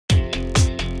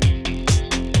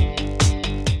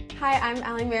Hi, I'm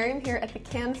Allie here at the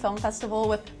Cannes Film Festival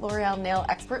with L'Oreal nail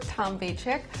expert Tom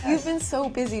Bachik. You've been so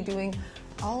busy doing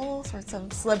all sorts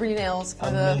of celebrity nails for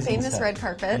the famous red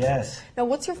carpet. Yes. Now,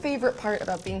 what's your favorite part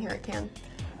about being here at Cannes?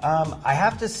 I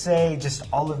have to say just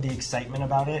all of the excitement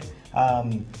about it.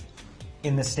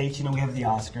 In the States, we have the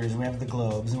Oscars, we have the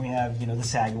Globes, and we have, the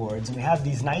SAG Awards, and we have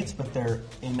these nights, but they're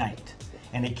a night.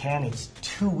 And at Cannes, it's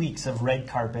 2 weeks of red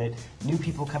carpet, new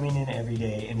people coming in every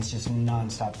day, and it's just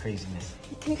non-stop craziness.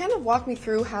 Can you kind of walk me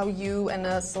through how you and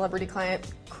a celebrity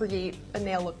client create a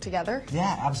nail look together?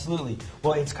 Yeah, absolutely.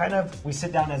 Well, it's kind of, we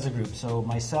sit down as a group, so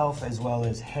myself as well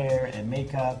as hair and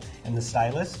makeup and the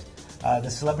stylist. The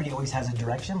celebrity always has a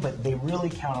direction, but they really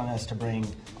count on us to bring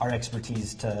our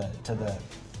expertise to the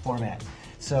format.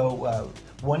 So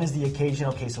one is the occasion,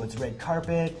 okay, so it's red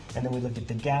carpet, and then we look at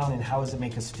the gown and how does it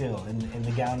make us feel? And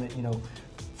the gown,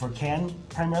 for Cannes,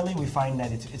 primarily, we find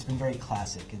that it's been very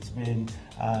classic. It's been,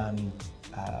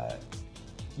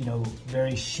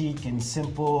 very chic and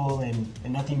simple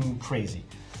and nothing crazy.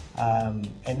 And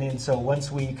then so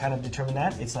once we kind of determine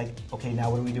that, it's like, okay, now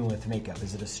what are we doing with makeup?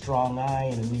 Is it a strong eye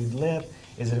and a nude lip?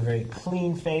 Is it a very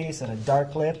clean face and a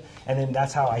dark lip? And then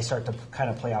that's how I start to kind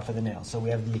of play off of the nails. So we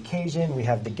have the occasion, we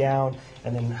have the gown,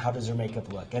 and then how does her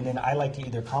makeup look? And then I like to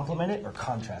either complement it or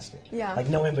contrast it. Yeah. Like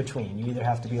no in between. You either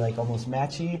have to be like almost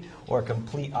matchy or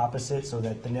complete opposite so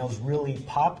that the nails really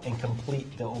pop and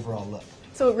complete the overall look.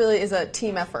 So it really is a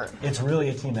team effort. It's really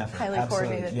a team effort. Highly Absolutely.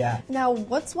 coordinated. Yeah. Now,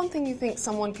 what's one thing you think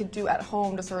someone could do at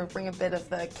home to sort of bring a bit of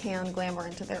the Cannes glamour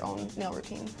into their own nail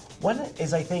routine? One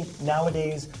is, I think,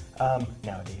 nowadays, I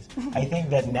think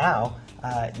that now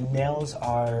nails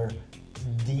are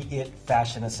the it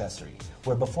fashion accessory.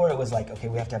 Where before it was like, okay,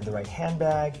 we have to have the right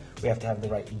handbag, we have to have the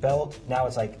right belt. Now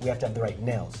it's like we have to have the right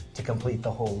nails to complete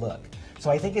the whole look. So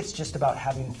I think it's just about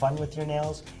having fun with your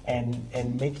nails and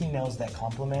making nails that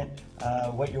complement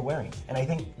what you're wearing. And I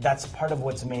think that's part of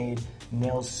what's made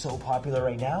nails so popular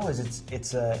right now is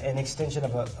it's an extension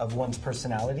of one's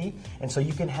personality. And so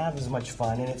you can have as much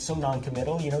fun, and it's so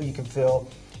non-committal. You can feel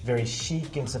very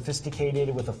chic and sophisticated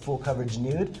with a full coverage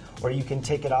nude, or you can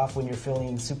take it off when you're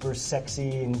feeling super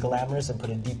sexy and glamorous and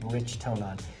put a deep, rich tone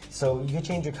on. So you can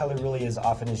change your color really as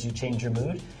often as you change your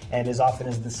mood, and as often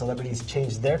as the celebrities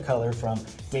change their color from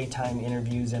daytime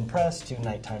interviews and press to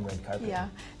nighttime red carpet. Yeah.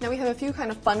 Now we have a few kind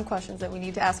of fun questions that we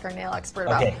need to ask our nail expert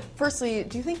about. Okay. Firstly,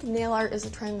 do you think nail art is a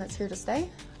trend that's here to stay?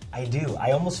 I do.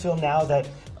 I almost feel now that,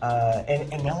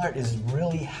 and nail art is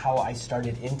really how I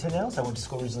started into nails. I went to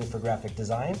school originally for graphic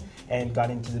design and got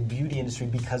into the beauty industry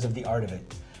because of the art of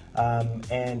it.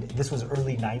 And this was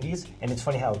early 90s, and it's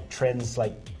funny how trends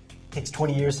takes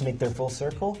 20 years to make their full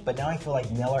circle, but now I feel like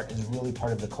nail art is really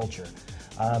part of the culture.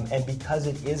 And because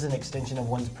it is an extension of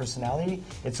one's personality,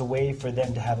 it's a way for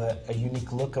them to have a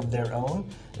unique look of their own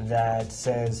that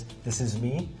says, this is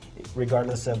me,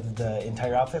 regardless of the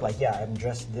entire outfit. Like, yeah, I'm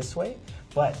dressed this way,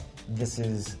 but this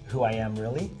is who I am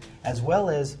really. As well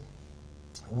as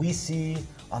we see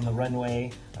on the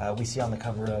runway, we see on the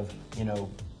cover of,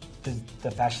 the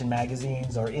fashion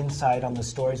magazines or inside on the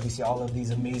stories, we see all of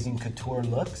these amazing couture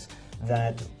looks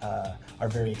that are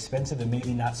very expensive and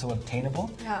maybe not so obtainable.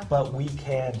 Yeah. But we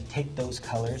can take those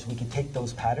colors, we can take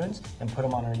those patterns and put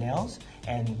them on our nails,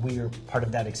 and we're part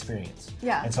of that experience.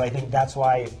 Yeah. And so I think that's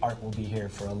why art will be here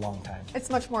for a long time. It's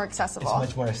much more accessible. It's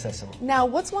much more accessible. Now,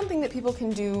 what's one thing that people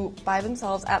can do by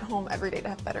themselves at home every day to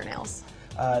have better nails?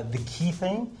 The key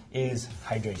thing is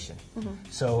hydration. Mm-hmm.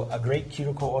 So a great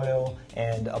cuticle oil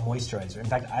and a moisturizer. In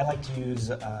fact, I like to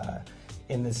use,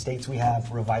 in the States we have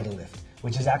Revitalift,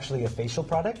 which is actually a facial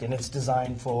product, and it's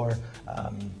designed for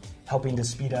helping to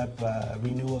speed up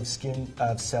renewal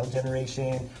of cell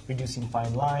generation, reducing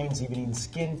fine lines, evening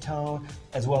skin tone,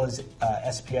 as well as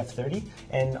SPF 30.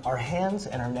 And our hands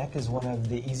and our neck is one of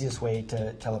the easiest way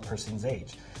to tell a person's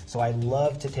age. So I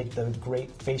love to take the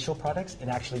great facial products and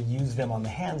actually use them on the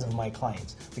hands of my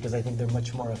clients because I think they're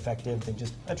much more effective than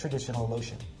just a traditional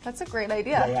lotion. That's a great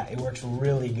idea. Yeah, it works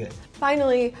really good.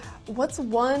 Finally, what's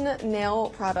one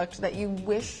nail product that you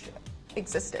wish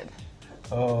existed?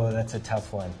 Oh, that's a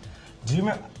tough one. Do you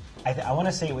remember? I want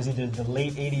to say it was either the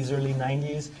late 80s, early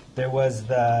 90s. There was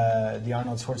the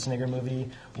Arnold Schwarzenegger movie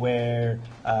where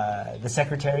the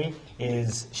secretary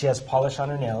she has polish on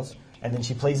her nails, and then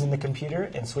she plays in the computer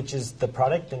and switches the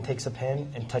product and takes a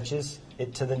pen and touches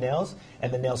it to the nails,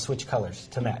 and the nails switch colors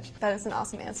to match. That is an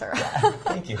awesome answer. Yeah,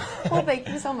 thank you. Well, thank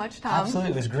you so much, Tom.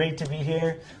 Absolutely. It was great to be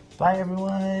here. Bye,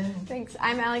 everyone. Thanks.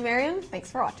 I'm Allie.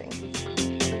 Thanks for watching.